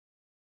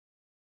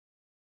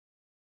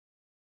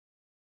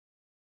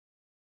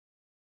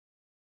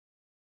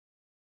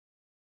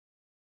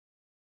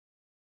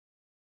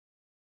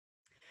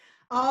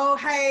Oh,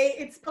 hey,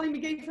 it's Polly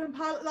McGee from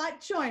Pilot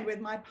Light, joined with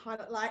my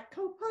Pilot Light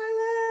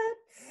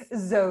co-pilot,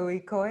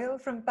 Zoe Coyle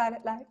from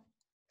Pilot Light.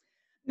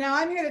 Now,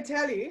 I'm here to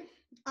tell you,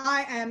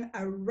 I am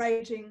a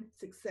raging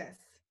success.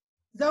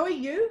 Zoe,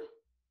 you?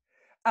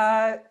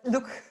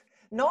 Look,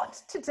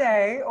 not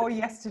today or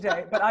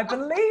yesterday, but I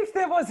believe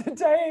there was a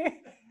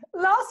day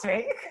last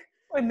week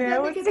when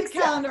there was Let me get success.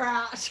 the calendar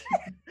out.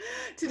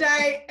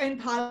 Today in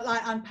Pilot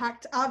Light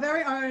Unpacked, our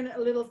very own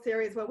little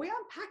series where we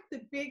unpack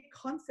the big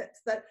concepts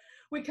that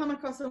we come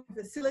across when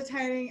we're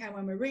facilitating and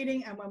when we're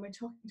reading and when we're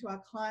talking to our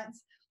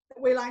clients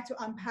that we like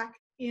to unpack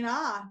in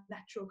our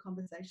natural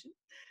conversation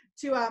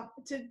to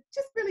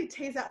just really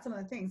tease out some of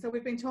the things. So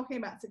we've been talking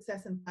about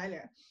success and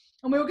failure.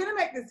 And we were going to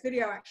make this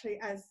video actually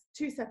as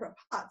two separate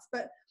parts,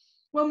 but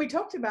when we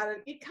talked about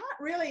it,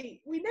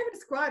 we never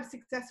describe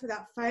success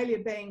without failure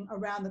being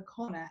around the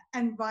corner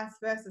and vice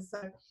versa.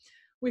 So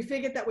we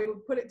figured that we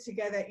would put it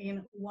together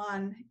in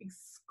one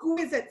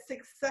exquisite,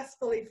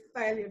 successfully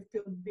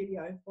failure-filled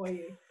video for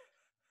you.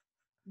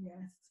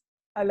 Yes.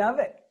 I love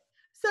it.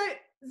 So,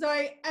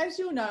 Zoe, as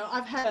you'll know,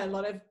 I've had a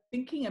lot of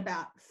thinking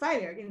about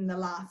failure in the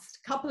last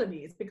couple of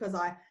years because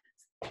I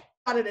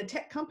started a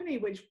tech company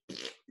which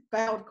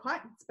failed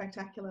quite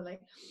spectacularly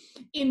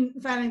in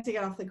failing to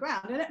get off the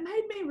ground. And it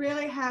made me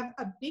really have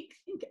a big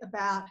think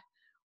about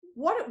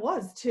what it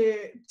was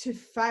to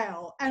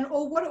fail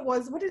or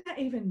what did that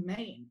even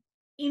mean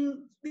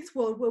in this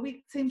world where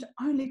we seem to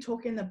only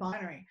talk in the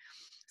binary.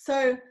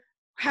 So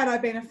had I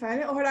been a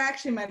failure or had I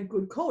actually made a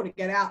good call to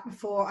get out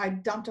before I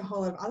dumped a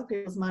whole lot of other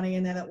people's money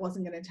and then it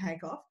wasn't going to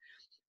take off?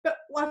 But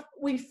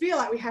we feel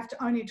like we have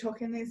to only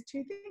talk in these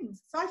two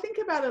things. So I think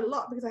about it a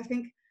lot because I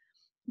think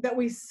that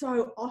we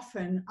so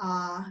often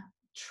are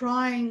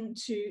trying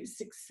to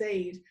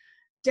succeed,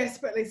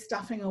 desperately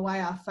stuffing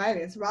away our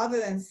failures rather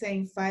than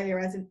seeing failure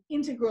as an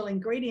integral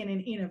ingredient in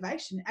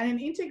innovation and an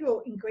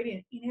integral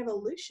ingredient in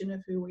evolution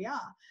of who we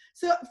are.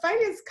 So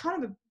failure is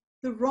kind of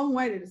the wrong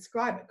way to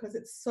describe it because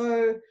it's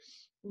so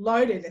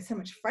loaded. There's so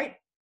much freight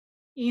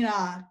in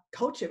our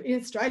culture, in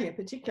Australia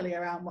particularly,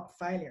 around what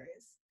failure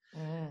is.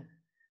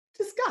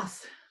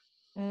 Discuss.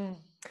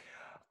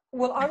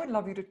 Well, I would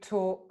love you to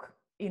talk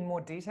in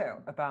more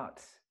detail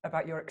about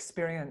your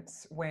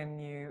experience when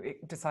you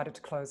decided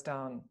to close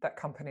down that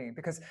company,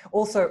 because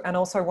also I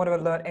want to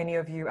alert any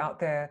of you out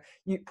there,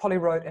 Polly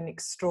wrote an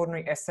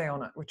extraordinary essay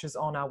on it, which is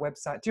on our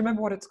website. Do you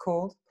remember what it's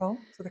called, Paul,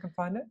 so they can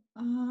find it?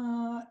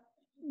 No.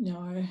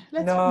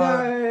 It's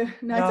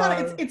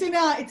in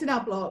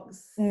our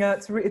blogs. No,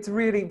 it's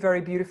really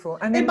very beautiful.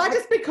 And then it might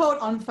just be called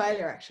On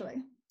Failure,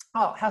 actually.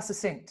 Oh, how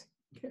succinct.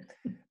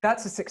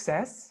 That's a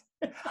success.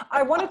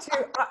 I wanted to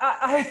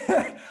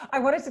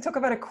talk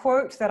about a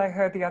quote that I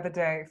heard the other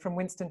day from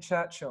Winston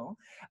Churchill.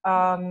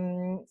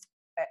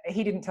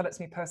 He didn't tell it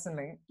to me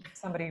personally.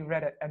 Somebody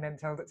read it and then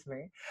told it to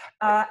me.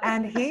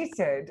 And he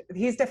said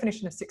his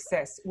definition of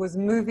success was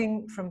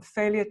moving from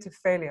failure to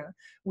failure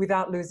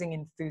without losing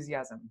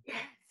enthusiasm. Yes.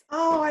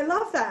 Oh, I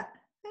love that.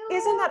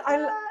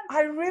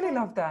 I really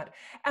love that.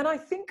 And I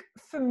think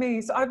for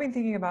me, so I've been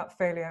thinking about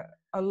failure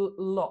a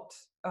lot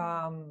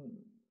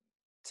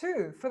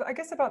too, for I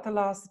guess about the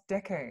last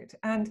decade.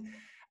 And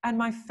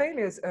my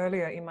failures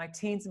earlier in my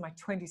teens and my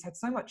 20s had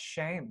so much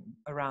shame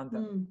around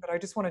them, but I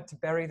just wanted to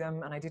bury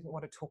them and I didn't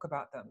want to talk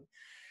about them.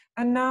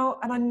 And now,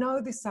 and I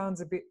know this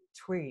sounds a bit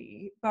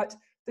twee, but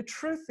the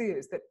truth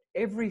is that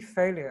every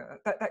failure,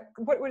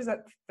 what is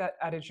that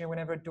adage,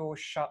 whenever a door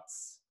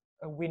shuts,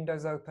 a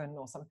window's open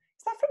or something?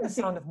 Is that from The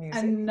Sound of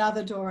Music?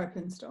 Another door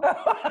opens, door.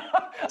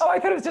 Oh, I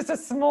thought it was just a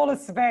smaller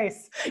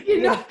space.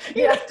 You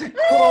have to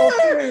crawl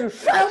through.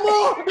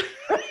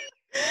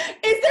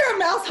 Is there a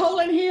mouse hole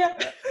in here?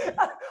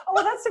 Oh,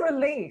 well, that's a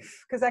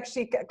relief, because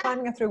actually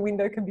climbing through a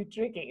window can be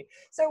tricky.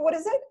 So what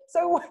is it?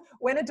 So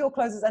when a door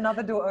closes,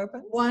 another door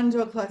opens? One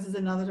door closes,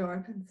 another door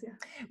opens, yeah.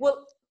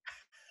 Well,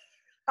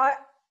 I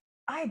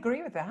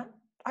agree with that.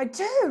 I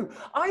do.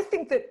 I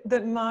think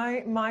that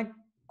my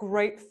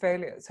great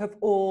failures have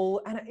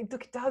all, and it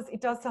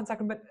does sound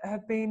sacred, but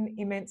have been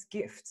immense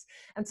gifts.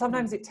 And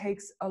sometimes it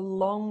takes a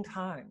long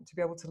time to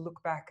be able to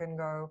look back and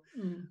go,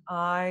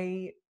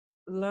 I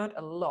learned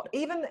a lot.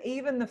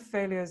 Even the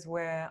failures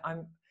where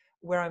I'm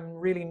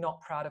really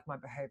not proud of my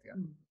behavior,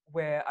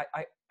 where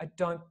I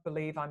don't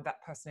believe I'm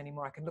that person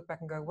anymore. I can look back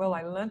and go, well,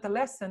 I learned the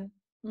lesson.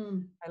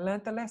 I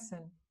learned the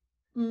lesson.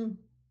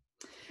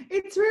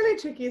 It's really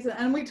tricky, isn't it?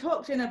 And we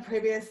talked in a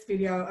previous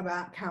video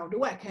about Carol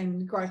Dweck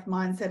and growth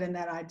mindset and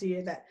that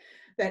idea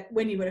that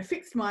when you've got a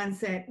fixed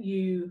mindset,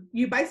 you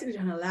basically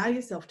don't allow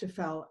yourself to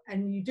fail,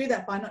 and you do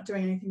that by not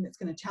doing anything that's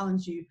going to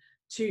challenge you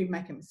to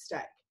make a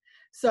mistake.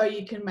 So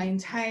you can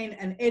maintain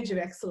an edge of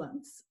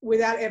excellence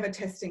without ever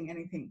testing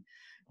anything.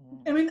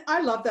 I mean,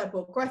 I love that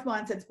book. Growth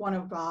Mindset's one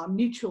of our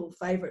mutual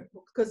favorite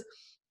books because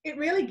it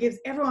really gives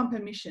everyone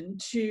permission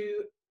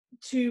to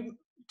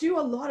do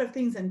a lot of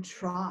things and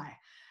try.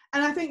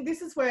 And I think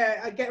this is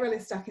where I get really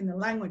stuck in the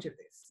language of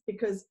this,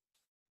 because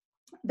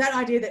that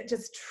idea that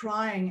just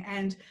trying,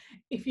 and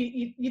if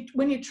you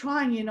when you're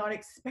trying, you're not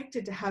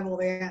expected to have all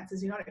the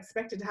answers, you're not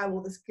expected to have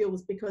all the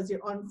skills, because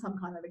you're on some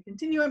kind of a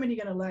continuum and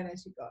you're going to learn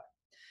as you go.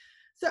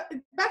 So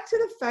back to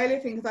the failure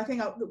thing, because I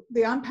think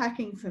the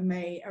unpacking for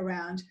me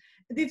around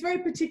this very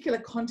particular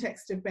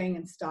context of being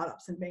in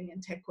startups and being in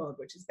tech world,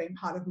 which has been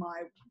part of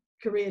my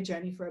career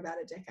journey for about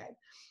a decade,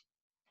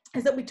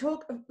 is that we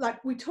talk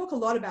a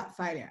lot about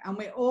failure, and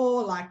we're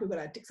all like, we've got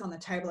our dicks on the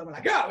table and we're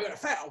like, yeah, we're going to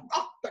fail,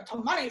 got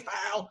some money,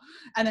 fail,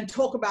 and then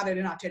talk about it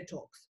in our TED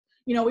Talks.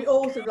 We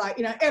all sort of like,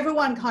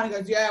 everyone kind of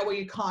goes, yeah, well,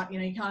 you can't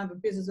have a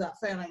business without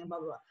failing and blah,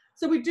 blah, blah.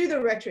 So we do the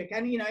rhetoric,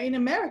 and, in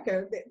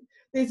America,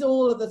 there's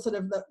all of the sort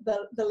of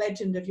the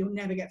legend of you'll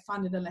never get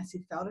funded unless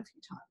you've failed a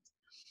few times.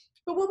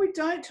 But what we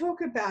don't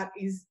talk about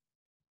is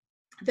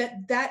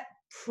that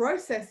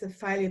process of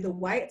failure, the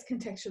way it's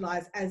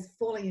contextualized as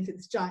falling into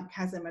this giant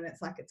chasm and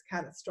it's like it's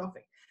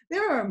catastrophic,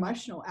 there are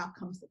emotional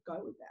outcomes that go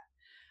with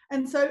that.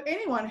 And so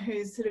anyone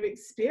who's sort of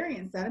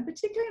experienced that, and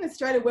particularly in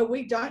Australia where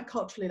we don't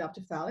culturally love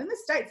to fail, in the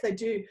States they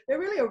do, they're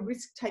really a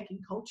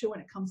risk-taking culture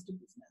when it comes to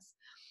business.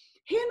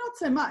 Here, not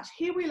so much.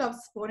 Here we love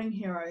sporting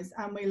heroes,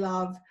 and we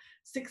love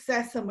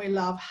success, and we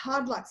love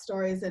hard luck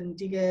stories and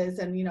diggers,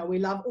 and we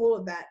love all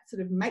of that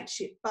sort of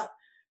mateship. But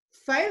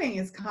failing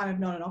is kind of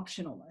not an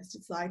option almost.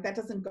 It's like that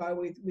doesn't go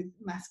with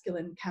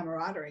masculine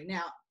camaraderie.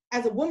 Now,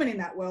 as a woman in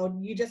that world,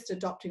 you're just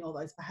adopting all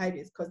those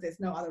behaviors because there's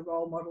no other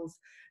role models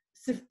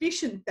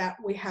sufficient that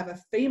we have a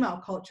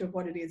female culture of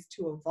what it is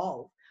to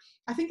evolve.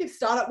 I think if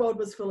startup world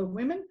was full of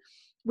women,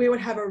 we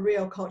would have a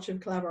real culture of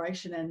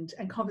collaboration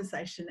and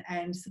conversation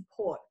and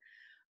support.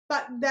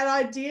 But that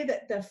idea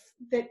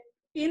that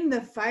in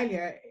the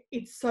failure,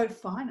 it's so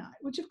finite,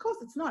 which of course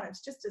it's not,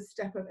 it's just a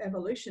step of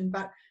evolution,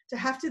 but to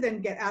have to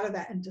then get out of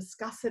that and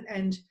discuss it,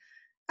 and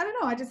I don't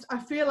know, I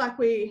feel like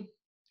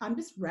I'm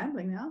just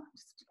rambling now.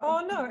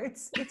 Oh no,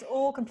 it's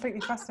all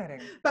completely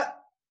fascinating. But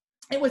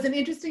it was an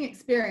interesting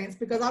experience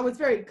because I was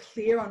very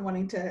clear on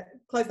wanting to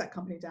close that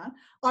company down.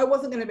 I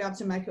wasn't going to be able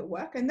to make it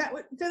work, and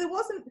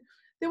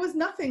there was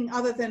nothing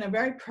other than a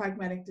very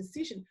pragmatic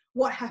decision.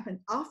 What happened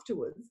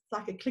afterwards,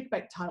 like a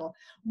clickbait title,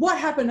 what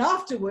happened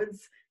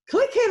afterwards,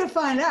 click here to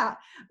find out,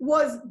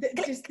 was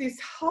just this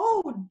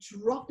whole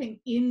dropping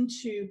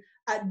into,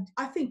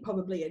 I think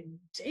probably a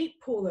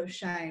deep pool of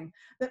shame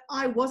that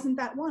I wasn't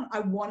that one. I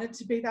wanted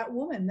to be that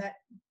woman that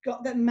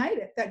made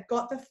it, that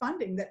got the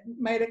funding, that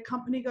made a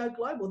company go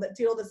global, that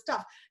did all the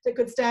stuff, that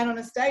could stand on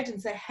a stage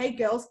and say, hey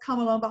girls, come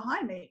along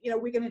behind me.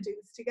 We're going to do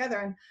this together.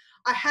 And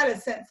I had a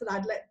sense that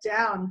I'd let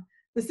down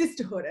the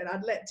sisterhood, and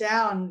I'd let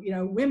down,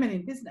 women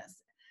in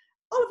business,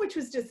 all of which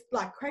was just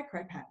like cray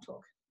pant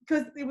talk,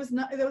 because there was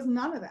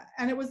none of that.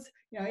 And it was,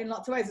 in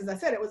lots of ways, as I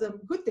said, it was a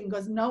good thing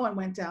because no one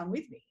went down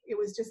with me. It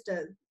was just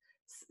a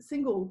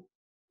single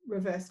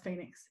reverse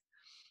phoenix.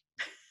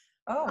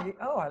 I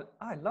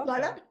love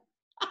like that.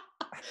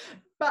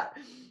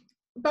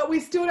 But we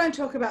still don't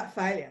talk about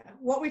failure.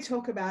 What we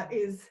talk about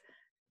is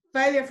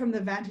failure from the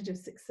vantage of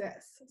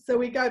success. So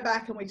we go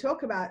back and we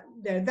talk about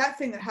that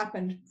thing that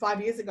happened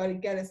 5 years ago to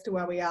get us to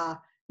where we are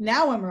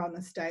now when we're on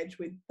the stage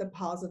with the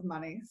piles of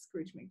money,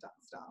 Scrooge McDuck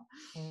style.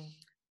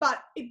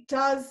 But it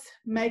does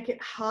make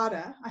it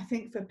harder, I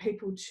think, for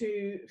people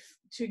to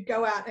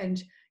go out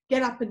and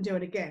get up and do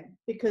it again,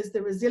 because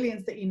the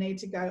resilience that you need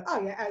to go,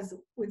 oh yeah, as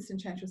Winston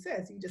Churchill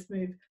says, you just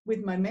move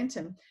with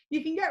momentum.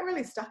 You can get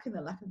really stuck in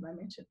the lack of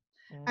momentum.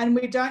 And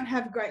we don't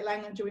have great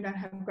language, or we don't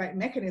have great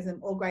mechanism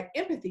or great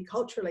empathy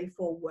culturally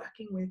for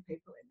working with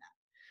people in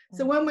that.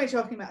 So when we're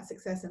talking about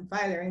success and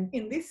failure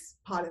in this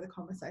part of the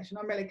conversation,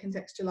 I'm really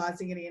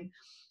contextualizing it in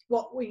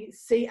what we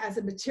see as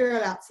a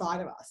material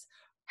outside of us.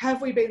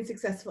 Have we been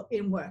successful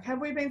in work?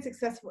 Have we been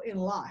successful in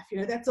life?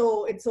 It's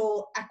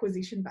all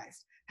acquisition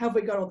based. Have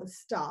we got all the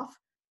stuff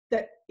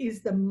that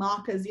is the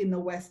markers in the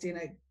West in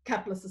a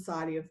capitalist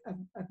society of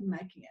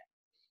making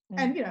it?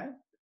 And,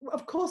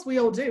 of course we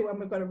all do when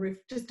we've got a roof,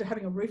 just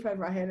having a roof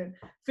over our head and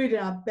food in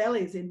our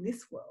bellies in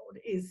this world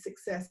is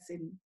success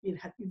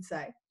you'd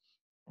say.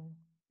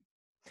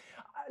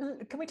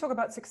 Can we talk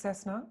about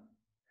success now?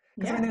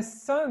 Because Yeah.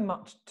 there's so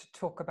much to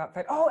talk about.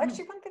 Oh,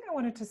 actually, one thing I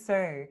wanted to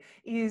say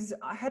is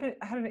I had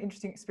an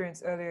interesting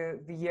experience earlier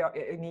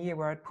in the year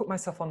where I'd put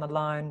myself on the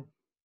line,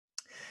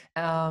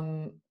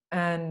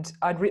 and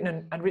I'd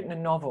written a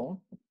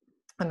novel,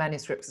 a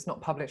manuscript. It's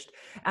not published,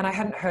 and I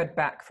hadn't heard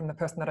back from the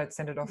person that I'd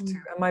sent it off to.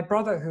 And my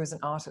brother, who is an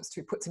artist,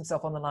 who puts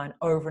himself on the line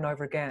over and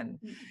over again,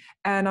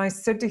 and I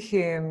said to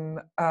him,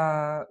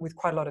 with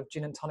quite a lot of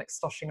gin and tonic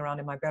sloshing around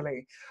in my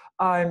belly,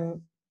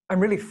 I'm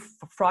really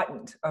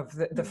frightened of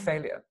the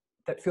failure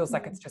that feels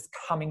like it's just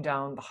coming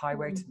down the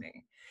highway to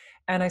me.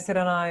 And I said,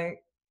 and I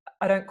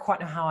don't quite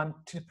know how I'm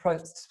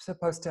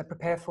supposed to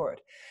prepare for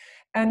it.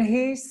 And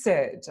he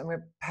said, I'm going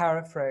to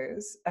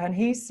paraphrase, and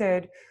he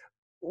said,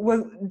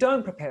 well,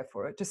 don't prepare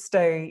for it. Just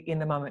stay in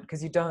the moment,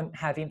 because you don't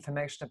have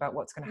information about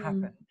what's going to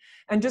happen.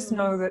 And just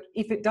know that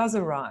if it does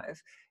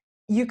arrive,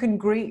 you can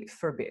grieve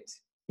for a bit.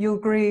 You'll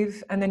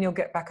grieve and then you'll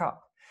get back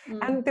up.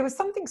 And there was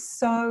something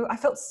I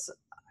felt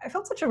I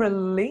felt such a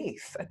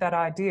relief at that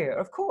idea.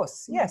 Of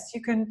course, yes,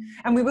 you can,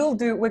 and we're going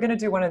to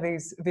do one of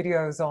these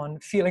videos on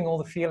feeling all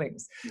the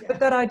feelings. Yeah. But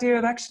that idea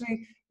of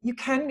actually, you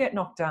can get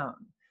knocked down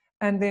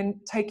and then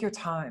take your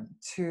time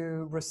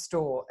to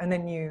restore, and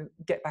then you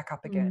get back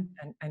up again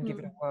and give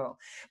it a whirl.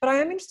 But I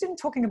am interested in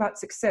talking about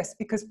success,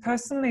 because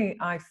personally,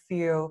 I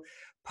feel,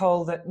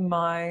 Paul, that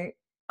my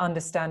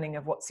understanding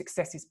of what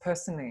success is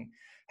personally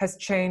has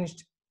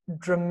changed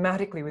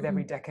dramatically with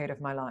every decade of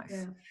my life.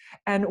 Yeah.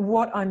 And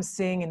what I'm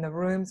seeing in the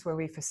rooms where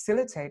we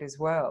facilitate as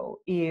well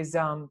is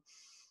a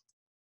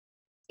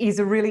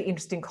really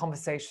interesting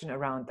conversation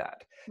around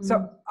that.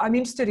 So I'm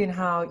interested in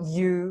how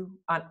you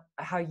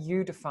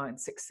define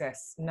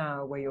success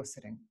now where you're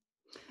sitting.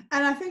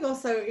 And I think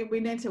also we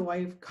need to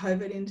weave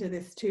COVID into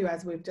this too,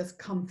 as we've just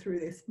come through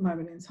this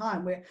moment in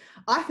time where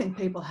I think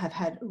people have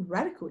had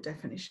radical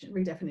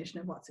redefinition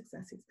of what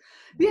success is.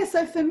 But yeah,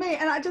 so for me,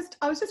 and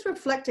I was just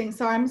reflecting,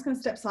 sorry, I'm just going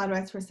to step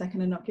sideways for a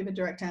second and not give a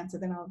direct answer,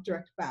 then I'll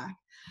direct back.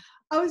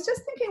 I was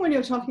just thinking when you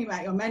were talking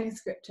about your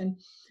manuscript,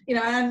 and, you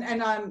know,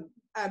 and I'm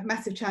a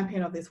massive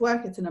champion of this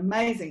work. It's an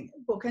amazing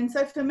book. And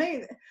so for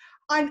me,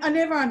 I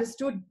never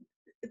understood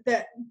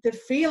that the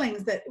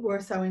feelings that were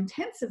so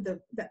intense about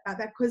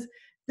that, because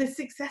the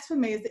success for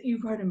me is that you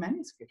wrote a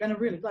manuscript, and a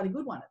really bloody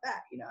good one at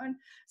that, you know. And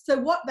so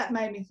what that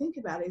made me think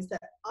about is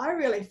that I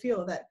really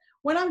feel that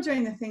when I'm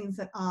doing the things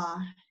that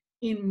are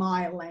in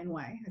my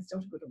laneway, as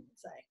Dr. Goodwin would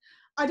say,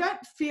 I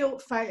don't feel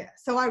failure.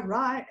 So I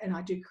write and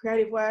I do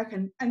creative work,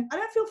 and I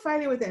don't feel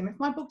failure with them. If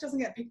my book doesn't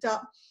get picked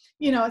up,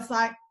 you know, it's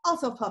like, I'll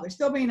self-publish,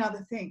 there'll be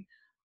another thing.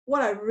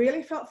 What I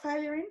really felt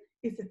failure in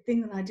is the thing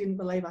that I didn't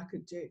believe I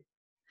could do.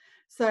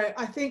 So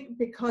I think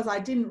because I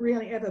didn't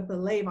really ever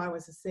believe I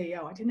was a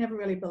CEO, I didn't ever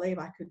really believe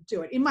I could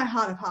do it. In my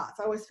heart of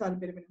hearts, I always felt a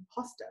bit of an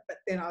imposter, but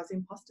then I was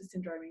imposter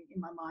syndrome in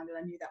my mind, and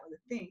I knew that was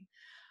a thing.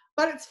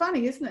 But it's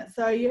funny, isn't it?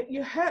 So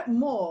you hurt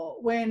more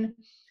when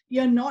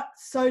you're not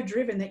so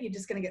driven that you're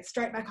just going to get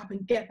straight back up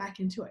and get back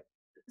into it.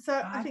 So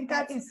I think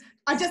I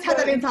just had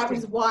that insight, which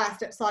is why I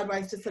stepped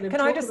sideways to sort of. Can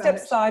I just step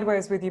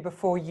sideways with you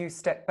before you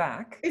step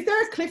back? Is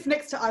there a cliff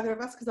next to either of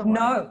us? Because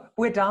no,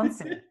 we're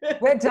dancing.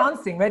 We're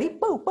dancing. Ready?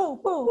 Boo, boo,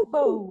 boo,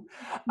 boo.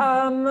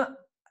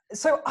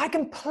 So I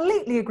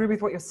completely agree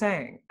with what you're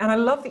saying, and I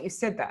love that you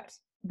said that,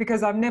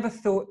 because I've never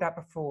thought that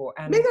before.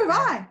 And neither have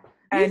I.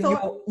 And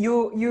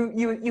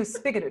you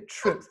spigoted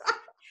truth.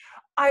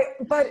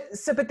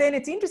 But then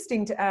it's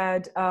interesting to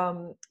add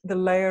the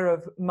layer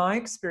of my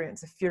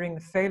experience of fearing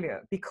the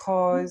failure,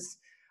 because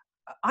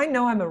I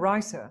know I'm a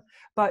writer,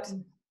 but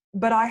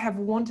I have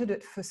wanted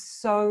it for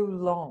so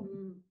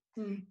long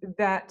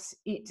that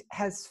it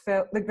has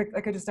felt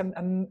like just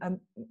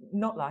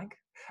not like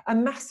a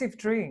massive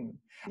dream.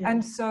 Yeah.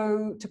 And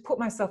so to put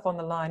myself on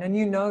the line, and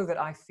you know that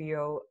I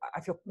feel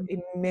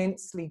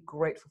immensely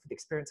grateful for the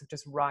experience of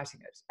just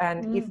writing it.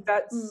 And if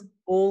that's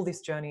all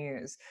this journey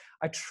is,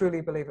 I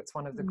truly believe it's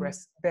one of the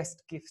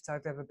best gifts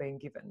I've ever been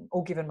given,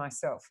 or given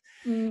myself.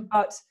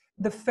 But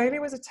the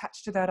failure was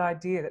attached to that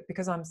idea that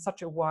because I'm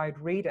such a wide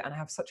reader and I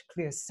have such a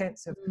clear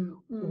sense of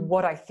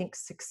what I think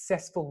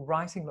successful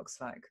writing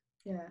looks like.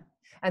 Yeah.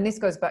 And this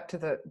goes back to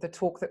the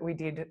talk that we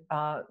did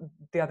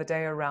the other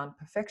day around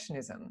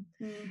perfectionism.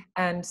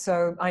 And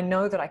so I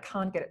know that I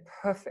can't get it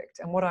perfect,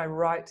 and what I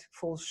write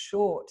falls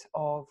short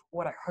of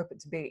what I hope it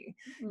to be,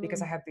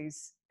 because I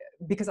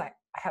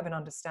have an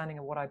understanding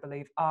of what I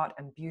believe art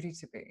and beauty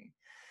to be.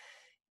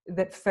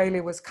 That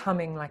failure was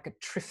coming like a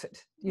triffid,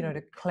 you know,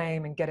 to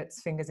claim and get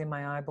its fingers in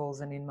my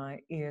eyeballs and in my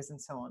ears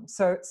and so on.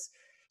 So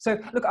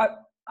look,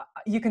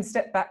 you can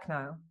step back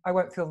now. I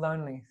won't feel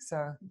lonely.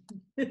 So,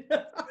 but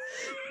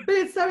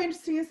it's so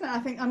interesting, isn't it? I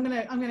think I'm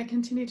gonna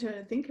continue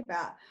to think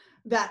about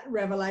that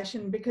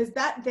revelation, because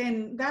that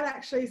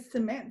actually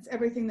cements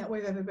everything that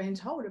we've ever been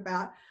told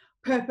about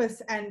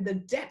purpose and the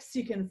depths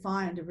you can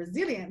find of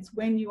resilience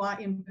when you are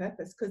in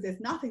purpose, because there's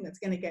nothing that's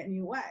going to get in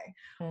your way.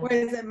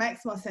 Whereas it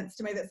makes more sense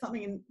to me that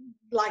something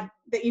like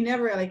that you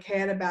never really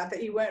cared about,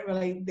 that you weren't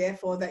really there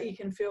for, that you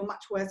can feel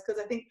much worse,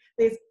 because I think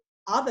there's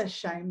other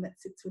shame that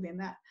sits within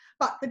that.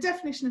 But the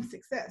definition of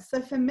success,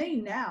 so for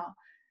me now,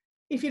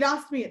 if you'd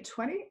asked me at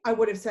 20, I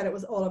would have said it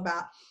was all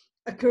about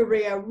a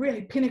career,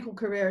 really pinnacle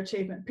career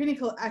achievement,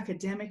 pinnacle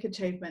academic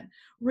achievement,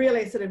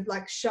 really sort of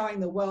like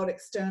showing the world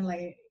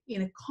externally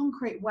in a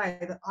concrete way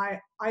that I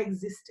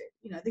existed.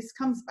 You know, this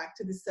comes back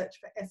to this search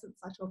for essence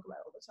I talk about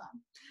all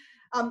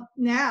the time.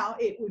 Now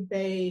it would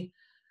be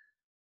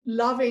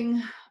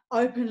loving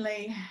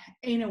openly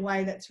in a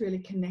way that's really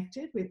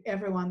connected with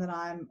everyone that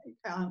I'm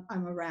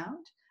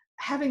around,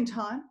 having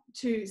time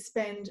to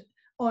spend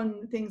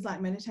on things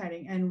like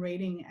meditating and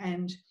reading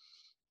and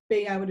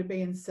being able to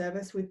be in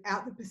service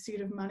without the pursuit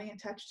of money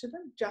attached to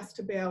them, just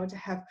to be able to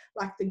have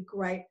like the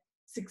great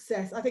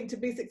success. I think to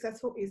be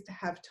successful is to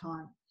have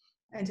time,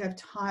 and to have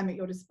time at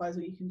your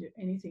disposal. You can do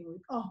anything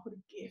with. Oh, what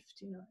a gift,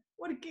 you know,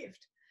 what a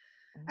gift.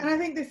 And I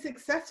think the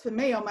success for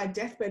me on my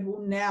deathbed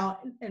will now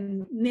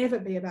and never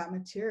be about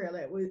material.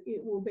 It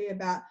will be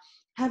about,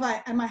 am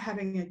I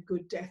having a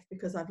good death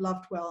because I've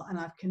loved well and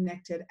I've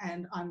connected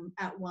and I'm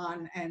at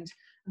one and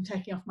I'm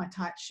taking off my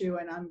tight shoe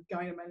and I'm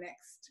going to my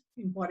next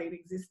embodied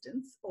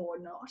existence or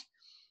not.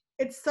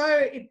 It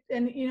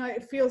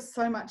feels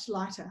so much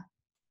lighter.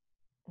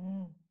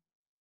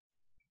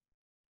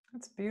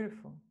 That's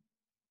beautiful.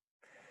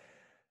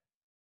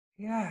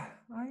 Yeah,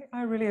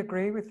 I really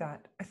agree with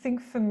that. I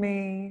think for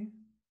me,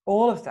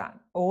 all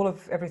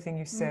of everything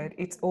you said,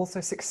 it's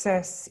also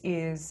success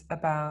is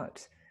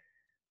about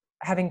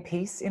having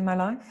peace in my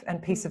life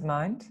and peace of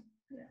mind.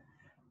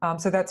 Yeah.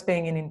 So that's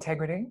being in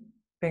integrity,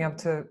 being able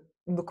to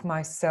look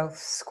myself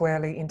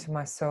squarely into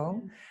my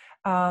soul.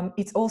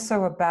 It's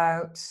also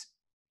about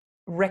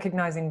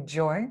recognizing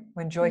joy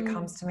when joy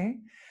comes to me,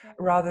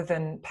 rather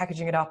than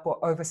packaging it up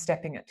or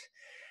overstepping it.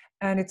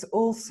 And it's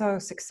also,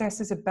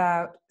 success is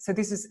about, so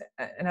this is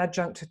an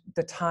adjunct to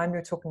the time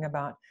you're talking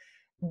about,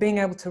 being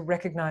able to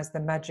recognize the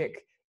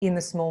magic in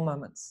the small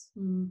moments.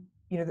 You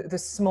know, the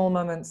small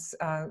moments,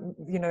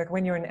 you know,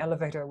 when you're in an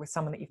elevator with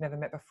someone that you've never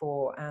met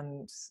before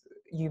and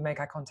you make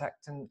eye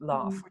contact and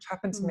laugh, which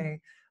happened to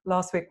me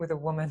last week with a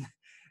woman.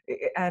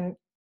 And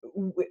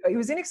it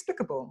was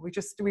inexplicable.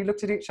 We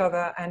looked at each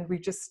other and we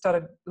just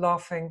started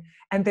laughing.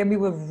 And then we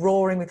were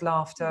roaring with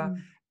laughter.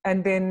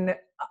 And then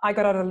I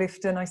got out of the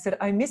lift and I said,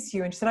 I miss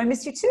you. And she said, I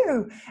miss you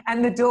too.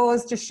 And the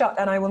doors just shut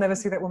and I will never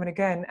see that woman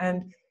again.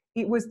 And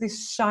it was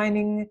this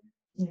shining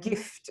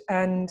gift,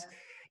 and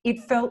it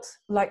felt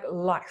like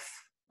life.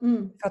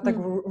 It felt like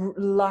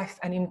life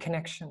and in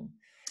connection.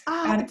 So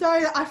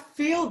I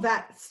feel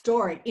that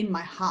story in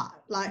my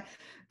heart. Like,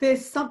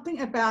 there's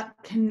something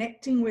about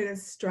connecting with a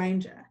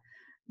stranger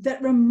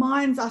that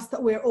reminds us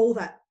that we're all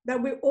that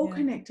we're all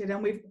connected,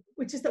 and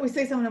which is that we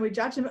see someone and we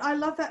judge them. But I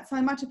love that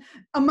so much.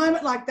 A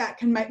moment like that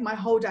can make my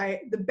whole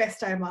day the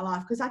best day of my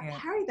life, because I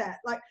carry that.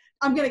 Like,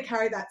 I'm going to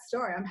carry that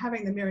story. I'm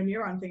having the mirror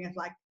neuron thing of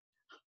like,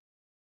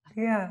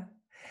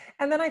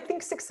 and then I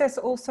think success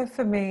also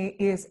for me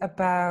is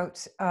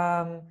about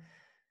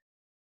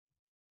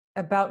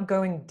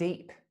going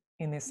deep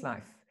in this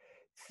life,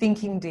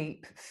 thinking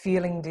deep,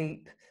 feeling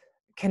deep,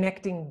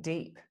 connecting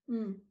deep,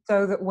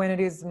 so that when it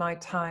is my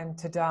time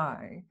to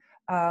die,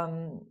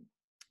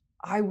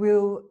 I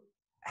will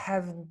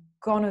have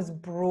gone as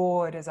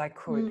broad as I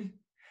could.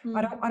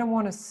 I don't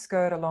want to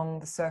skirt along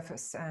the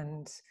surface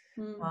and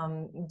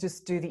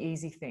just do the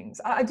easy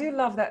things. I do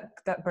love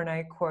that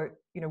Brene quote,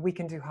 you know, we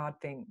can do hard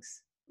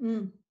things.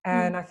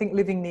 And I think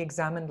living the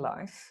examined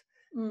life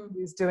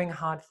is doing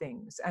hard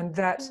things, and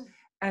that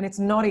and it's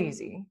not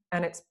easy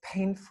and it's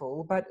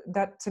painful, but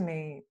that to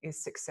me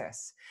is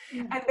success.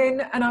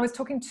 And I was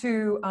talking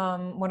to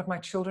one of my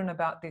children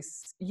about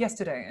this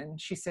yesterday, and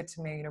she said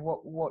to me, you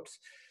know,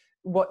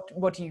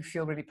 what do you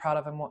feel really proud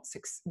of, and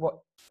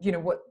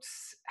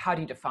how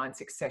do you define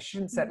success? She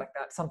didn't say it like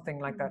that, something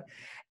like that.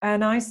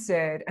 And I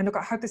said, and look,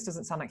 I hope this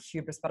doesn't sound like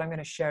hubris, but I'm going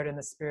to share it in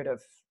the spirit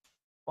of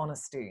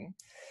honesty.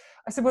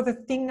 I said, well, the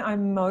thing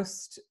I'm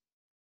most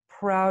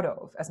proud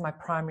of as my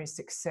primary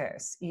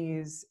success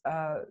is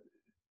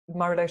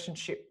my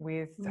relationship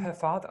with her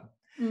father.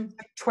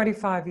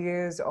 25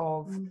 years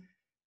of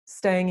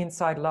staying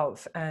inside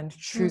love and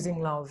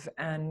choosing love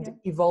and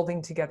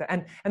evolving together.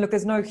 And look,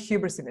 there's no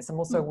hubris in this. I'm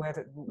also aware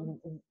that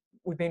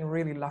we've been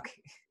really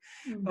lucky,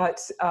 but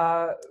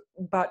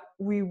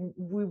we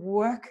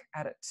work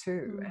at it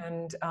too,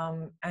 and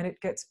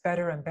it gets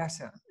better and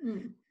better.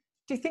 Do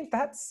you think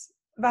that's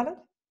valid?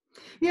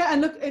 Yeah,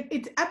 and look,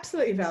 it's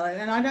absolutely valid,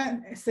 and I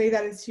don't see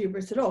that as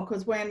hubris at all,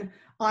 because when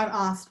I'm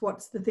asked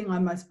what's the thing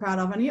I'm most proud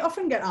of, and you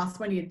often get asked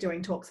when you're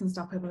doing talks and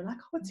stuff, people are like,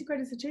 oh, what's your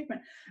greatest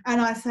achievement? And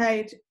I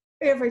say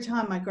every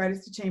time my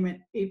greatest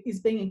achievement is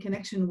being in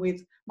connection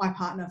with my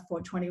partner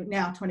for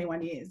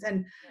 21 years.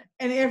 And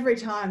every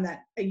time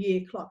that a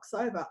year clocks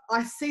over,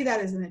 I see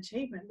that as an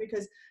achievement,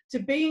 because to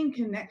be in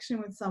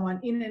connection with someone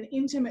in an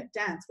intimate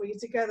dance where you're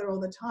together all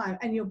the time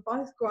and you're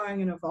both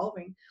growing and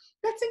evolving,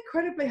 that's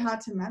incredibly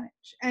hard to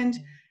manage. And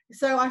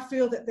so I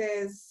feel that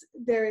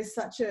there is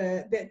such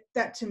a,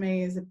 that to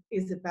me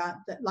is about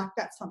that, like,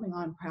 that's something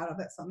I'm proud of.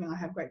 That's something I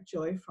have great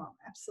joy from.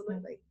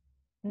 Absolutely.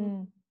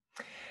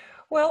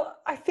 Well,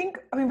 I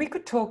mean, we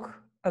could talk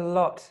a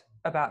lot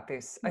about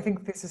this. I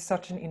think this is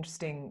such an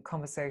interesting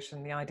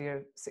conversation, the idea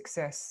of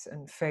success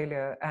and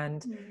failure,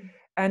 and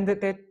that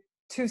they're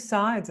two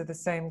sides of the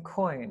same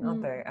coin,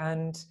 aren't they?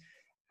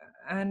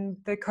 And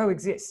they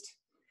coexist.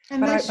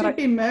 And they should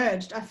be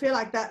merged. I feel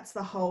like that's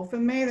for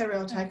me, the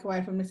real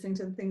takeaway from listening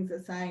to the things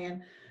they're saying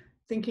and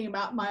thinking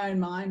about my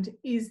own mind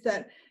is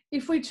that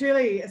if we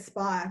truly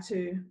aspire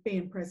to be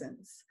in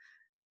presence,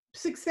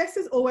 success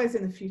is always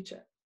in the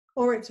future,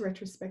 or it's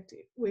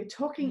retrospective. We're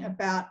talking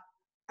about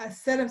a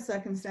set of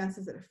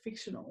circumstances that are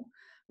fictional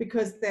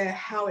because they're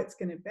how it's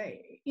going to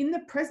be. In the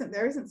present,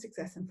 there isn't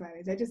success and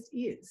failure. There just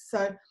is.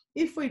 So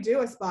if we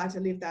do aspire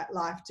to live that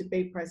life, to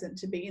be present,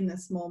 to be in the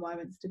small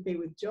moments, to be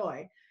with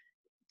joy,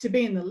 to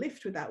be in the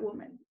lift with that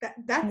woman,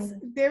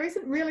 there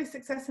isn't really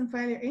success and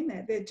failure in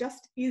there. There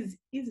just is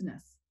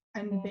isness.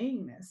 and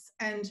beingness.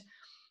 And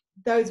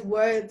those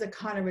words are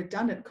kind of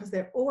redundant because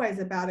they're always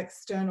about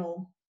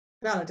external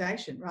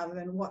validation rather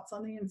than what's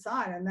on the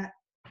inside, and that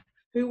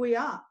who we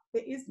are, the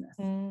isness.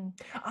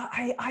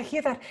 I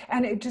hear that,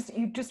 and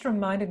you just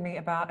reminded me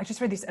about, I just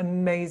read this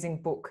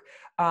amazing book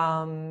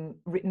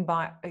written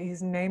by,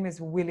 his name is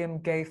William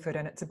Gayford,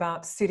 and it's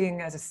about sitting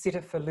as a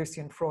sitter for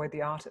Lucian Freud,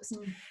 the artist.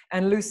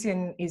 And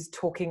Lucian is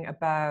talking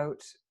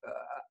about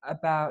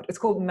it's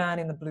called Man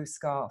in the Blue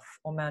Scarf,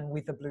 or Man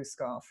with the Blue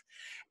Scarf.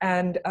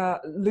 And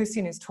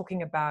Lucian is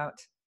talking about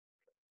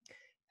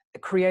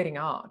creating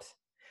art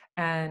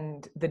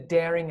and the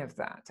daring of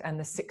that and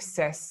the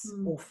success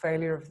or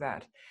failure of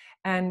that.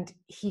 And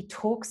he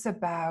talks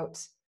about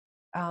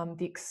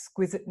the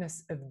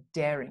exquisiteness of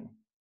daring.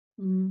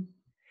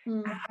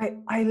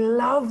 I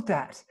love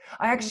that.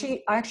 I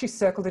actually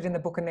circled it in the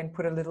book and then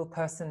put a little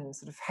person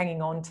sort of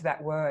hanging on to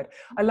that word.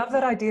 I love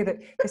that idea that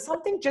there's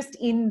something just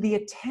in the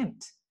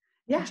attempt.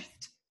 Yeah.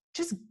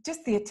 Just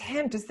the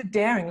attempt, just the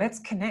daring. Let's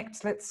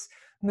connect. Let's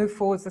move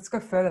forwards. Let's go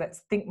further.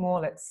 Let's think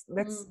more. Let's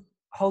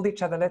hold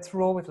each other. Let's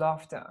roar with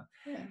laughter.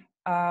 Yeah.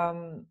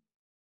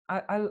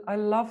 I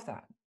love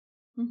that.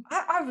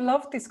 I've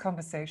loved this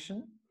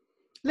conversation.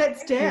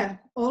 Let's dare,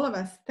 all of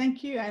us.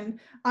 Thank you. And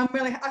I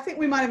think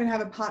we might even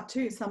have a part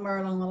 2 somewhere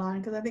along the line,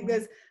 because I think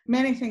there's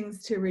many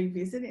things to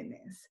revisit in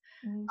this.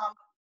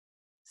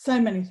 So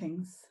many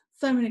things,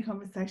 so many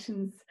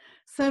conversations,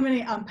 so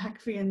many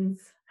Unpackvians.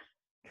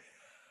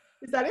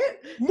 Is that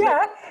it?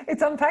 Yeah,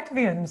 it's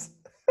Unpackvians.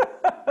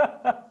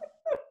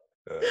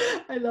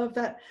 I love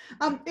that.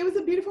 It was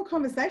a beautiful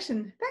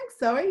conversation. Thanks,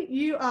 Zoe.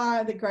 You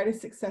are the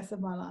greatest success of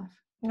my life.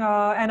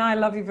 Oh, and I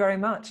love you very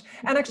much.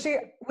 And actually,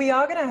 we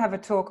are going to have a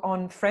talk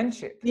on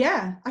friendship.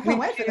 Yeah, I can't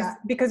wait for that.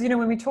 Because,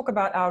 when we talk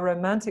about our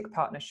romantic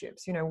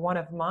partnerships, one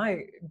of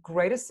my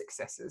greatest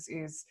successes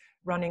is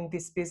running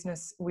this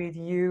business with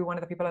you, one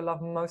of the people I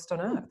love most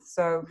on earth.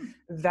 So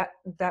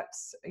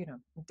that's,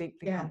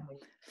 deeply humbling.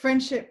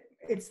 Friendship,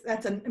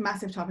 that's a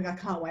massive topic. I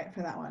can't wait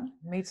for that one.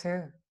 Me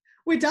too.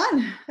 We're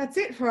done. That's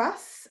it for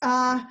us.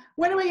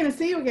 When are we going to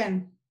see you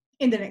again?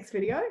 In the next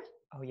video?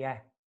 Oh, yeah.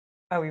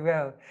 Oh, we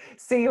will.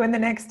 See you in the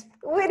next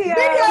video.